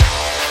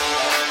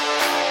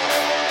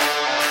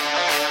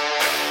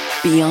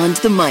Beyond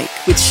the Mic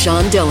with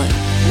Sean Dillon.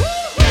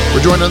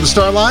 We're joined on the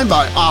star line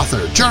by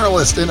author,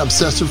 journalist, and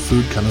obsessive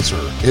food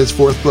connoisseur. His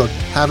fourth book,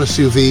 How to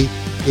Sous Vide,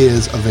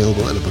 is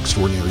available at a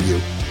bookstore near you.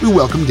 We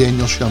welcome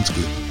Daniel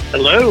Shumsky.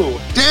 Hello.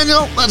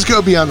 Daniel, let's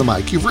go beyond the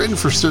mic. You've written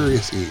for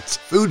Serious Eats,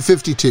 Food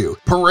 52,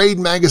 Parade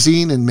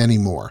Magazine, and many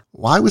more.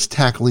 Why was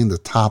tackling the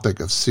topic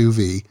of sous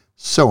vide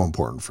so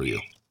important for you?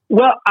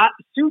 Well,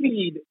 sous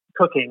vide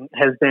cooking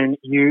has been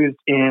used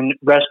in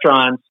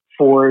restaurants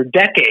for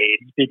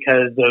decades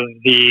because of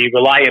the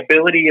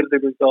reliability of the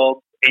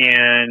results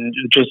and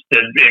just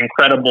the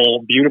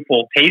incredible,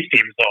 beautiful, tasty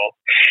results.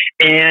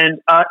 And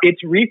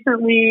it's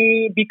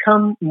recently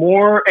become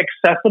more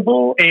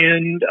accessible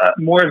and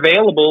more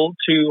available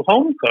to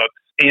home cooks.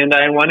 And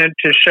I wanted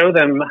to show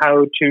them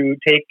how to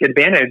take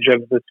advantage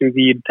of the sous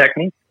vide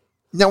technique.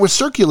 Now, with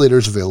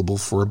circulators available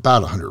for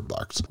about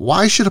 $100,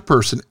 why should a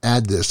person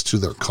add this to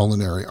their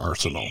culinary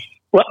arsenal?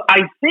 Well,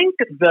 I think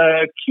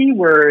the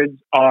keywords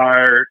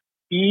are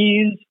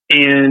ease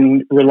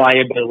and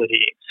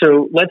reliability.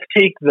 So let's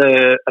take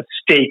a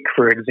steak,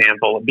 for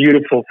example, a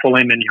beautiful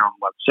filet mignon,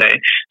 let's say,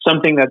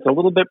 something that's a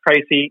little bit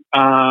pricey,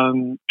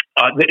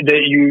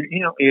 that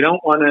you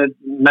don't want to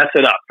mess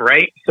it up,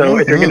 right? So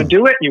if you're going to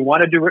do it, you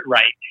want to do it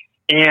right.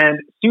 And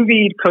sous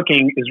vide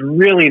cooking is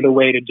really the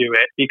way to do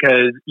it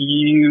because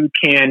you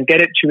can get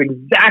it to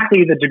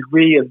exactly the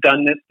degree of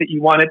doneness that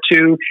you want it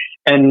to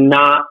and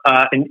not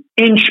an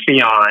inch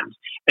beyond.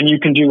 And you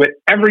can do it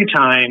every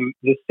time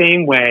the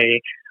same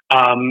way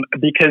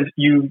because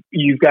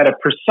you've got a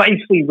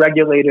precisely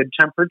regulated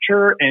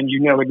temperature and you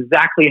know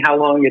exactly how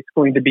long it's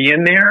going to be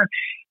in there.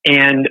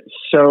 And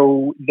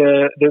so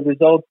the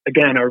results,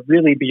 again, are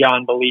really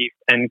beyond belief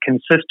and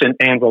consistent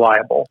and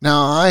reliable.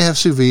 Now, I have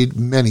sous vide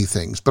many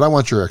things, but I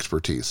want your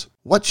expertise.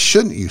 What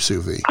shouldn't you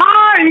sous vide?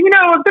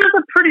 There's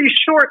a pretty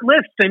short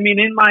list. I mean,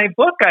 in my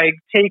book, I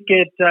take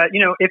it,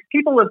 if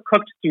people have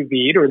cooked sous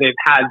vide or they've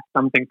had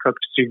something cooked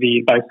sous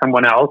vide by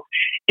someone else,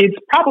 it's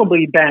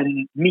probably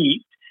been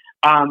meat.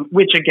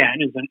 Which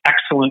again is an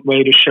excellent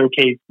way to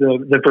showcase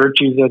the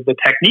virtues of the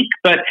technique.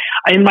 But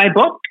in my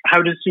book,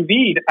 How to Sous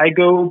Vide, I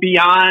go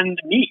beyond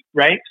meat,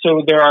 right?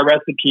 So there are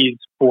recipes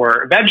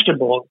for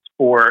vegetables,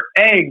 for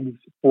eggs,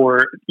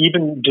 for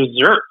even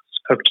desserts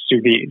cooked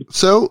sous vide.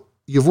 So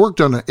you've worked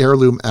on an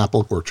heirloom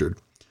apple orchard.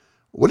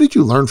 What did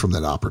you learn from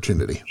that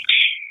opportunity?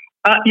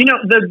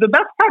 The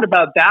best part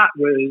about that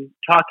was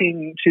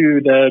talking to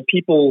the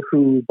people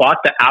who bought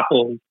the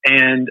apples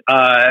and,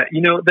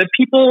 the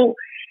people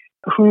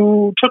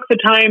who took the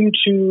time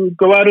to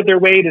go out of their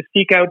way to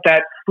seek out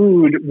that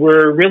food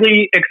were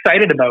really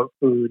excited about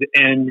food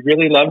and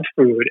really loved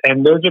food.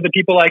 And those are the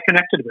people I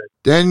connected with.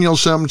 Daniel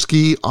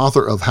Shumsky,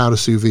 author of How to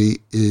Sous Vide,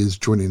 is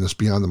joining us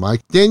beyond the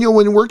mic. Daniel,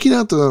 when working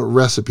out the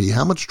recipe,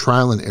 how much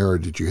trial and error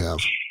did you have?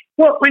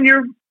 Well, when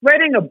you're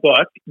writing a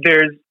book,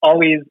 there's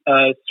always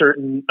a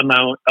certain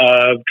amount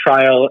of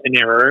trial and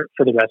error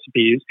for the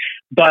recipes.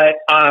 But,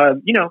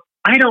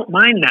 I don't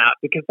mind that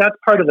because that's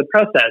part of the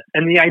process.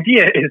 And the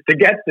idea is to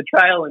get the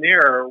trial and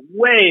error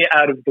way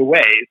out of the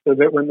way so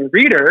that when the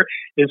reader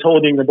is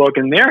holding the book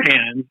in their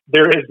hands,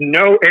 there is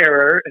no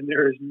error and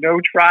there is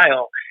no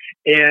trial.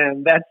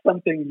 And that's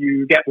something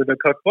you get with a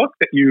cookbook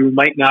that you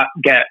might not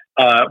get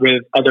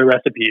with other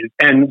recipes.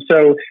 And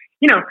so,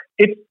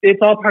 it's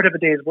all part of a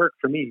day's work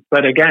for me.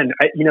 But again,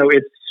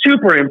 it's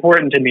super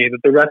important to me that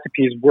the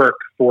recipes work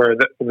for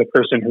the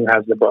person who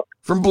has the book.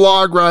 From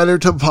blog writer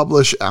to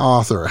published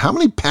author, how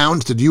many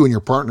pounds did you and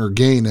your partner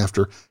gain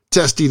after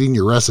test eating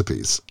your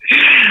recipes?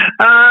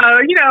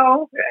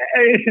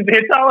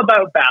 It's all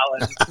about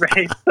balance,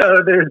 right?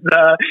 So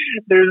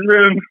there's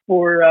room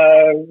for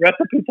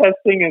recipe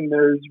testing and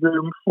there's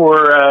room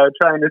for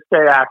trying to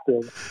stay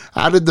active.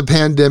 How did the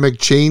pandemic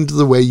change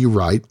the way you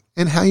write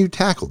and how you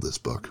tackled this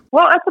book?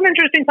 Well, that's an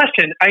interesting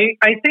question.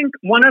 I think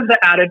one of the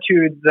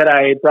attitudes that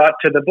I brought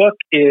to the book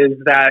is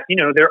that,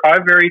 there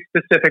are very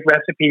specific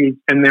recipes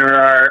and there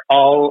are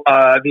all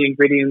the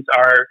ingredients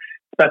are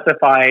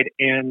specified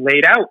and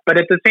laid out. But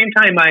at the same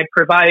time, I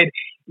provide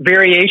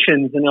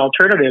variations and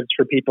alternatives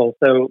for people.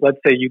 So let's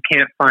say you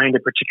can't find a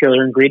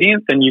particular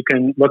ingredient, then you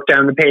can look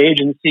down the page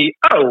and see,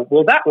 oh,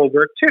 well, that will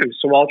work too.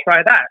 So I'll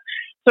try that.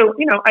 So,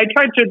 I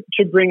tried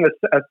to bring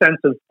a sense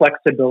of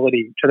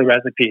flexibility to the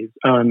recipes,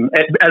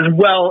 as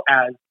well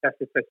as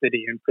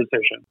specificity and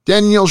precision.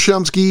 Daniel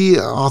Shumsky,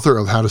 author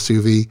of How to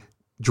Sous Vide,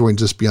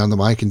 joins us beyond the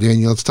mic. And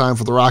Daniel, it's time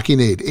for the Rocky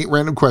Nade. 8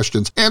 random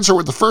questions. Answer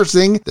with the first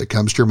thing that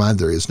comes to your mind.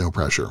 There is no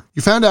pressure.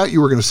 You found out you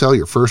were going to sell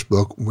your first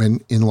book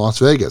when in Las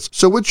Vegas.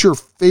 So what's your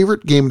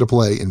favorite game to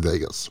play in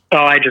Vegas? Oh,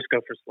 I just go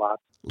for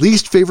slots.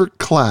 Least favorite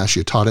class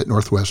you taught at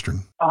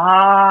Northwestern?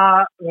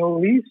 The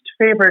least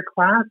favorite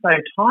class I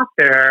taught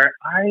there,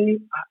 I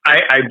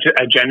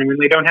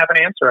genuinely don't have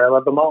an answer. I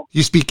love them all.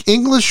 You speak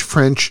English,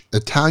 French,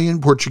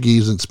 Italian,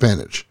 Portuguese, and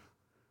Spanish.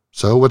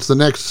 So what's the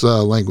next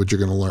language you're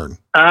going to learn?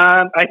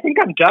 I think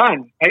I'm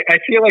done. I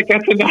feel like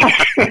that's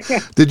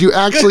enough. Did you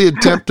actually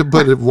attempt to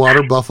put a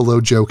water buffalo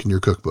joke in your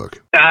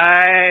cookbook?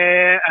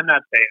 I'm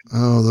not saying.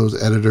 Oh,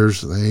 those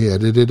editors, they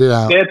edited it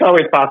out. It's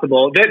always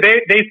possible.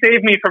 They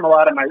saved me from a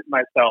lot of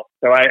myself,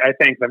 so I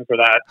thank them for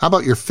that. How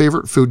about your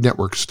favorite Food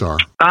Network star?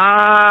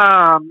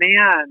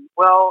 Man.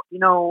 Well,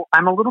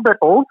 I'm a little bit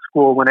old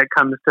school when it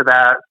comes to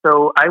that,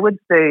 so I would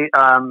say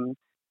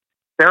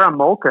Sarah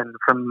Molken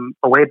from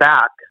a way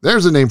back.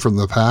 There's a name from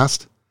the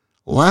past.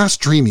 Last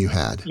dream you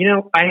had.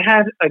 I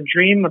had a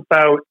dream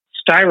about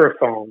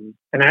styrofoam,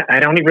 and I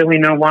don't really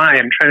know why.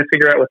 I'm trying to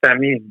figure out what that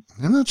means.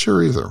 I'm not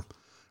sure either.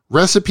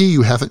 Recipe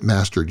you haven't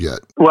mastered yet.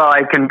 Well,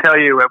 I can tell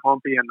you it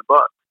won't be in the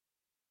book,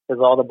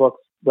 because all the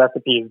book's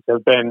recipes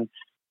have been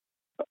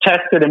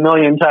tested a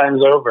million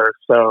times over.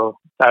 So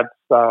that's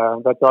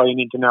all you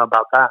need to know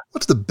about that.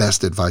 What's the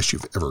best advice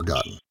you've ever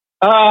gotten?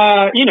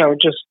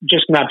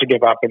 Just not to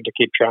give up and to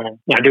keep trying.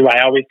 Now, do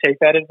I always take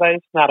that advice?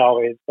 Not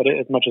always, but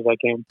as much as I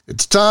can.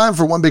 It's time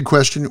for One Big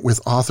Question with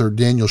author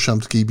Daniel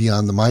Shumsky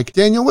Beyond the Mic.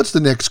 Daniel, what's the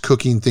next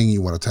cooking thing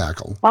you want to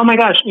tackle? Oh my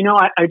gosh,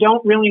 I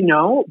don't really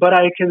know, but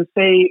I can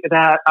say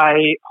that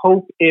I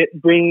hope it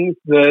brings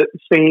the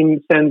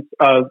same sense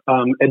of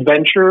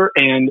adventure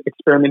and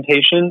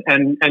experimentation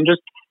and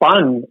just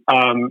fun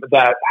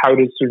that How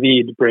to Sous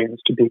Vide brings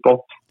to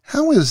people.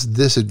 How is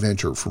this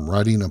adventure from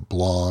writing a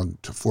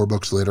blog to 4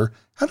 books later,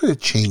 how did it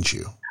change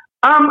you?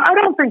 I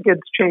don't think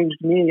it's changed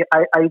me.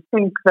 I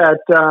think that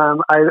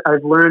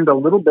I've learned a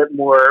little bit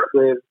more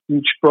with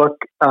each book,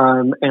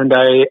 and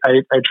I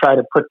try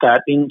to put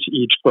that into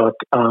each book.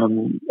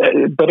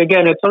 But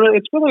again,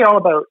 it's really all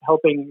about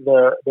helping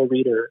the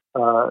reader,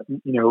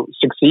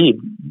 succeed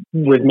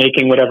with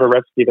making whatever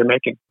recipe they're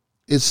making.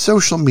 Is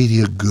social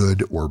media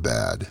good or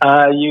bad?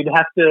 You'd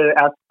have to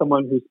ask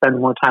someone who spends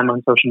more time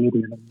on social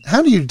media than me.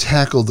 How do you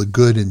tackle the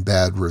good and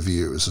bad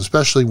reviews,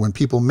 especially when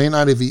people may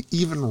not have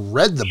even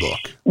read the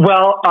book?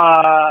 Well,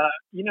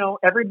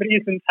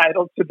 everybody's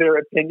entitled to their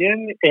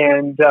opinion,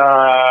 and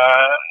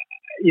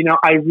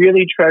I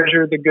really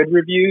treasure the good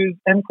reviews.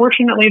 And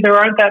fortunately, there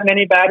aren't that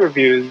many bad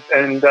reviews,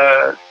 and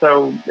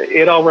so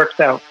it all works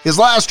out. His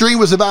last dream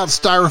was about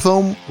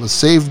styrofoam, was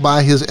saved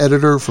by his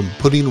editor from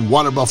putting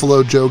water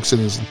buffalo jokes in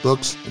his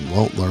books, and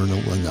won't learn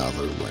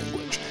another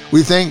language.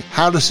 We thank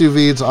How to Sous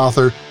Vide's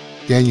author,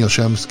 Daniel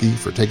Shumsky,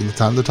 for taking the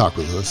time to talk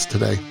with us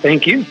today.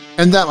 Thank you.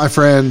 And that, my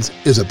friends,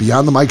 is a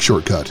Beyond the Mic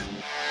shortcut.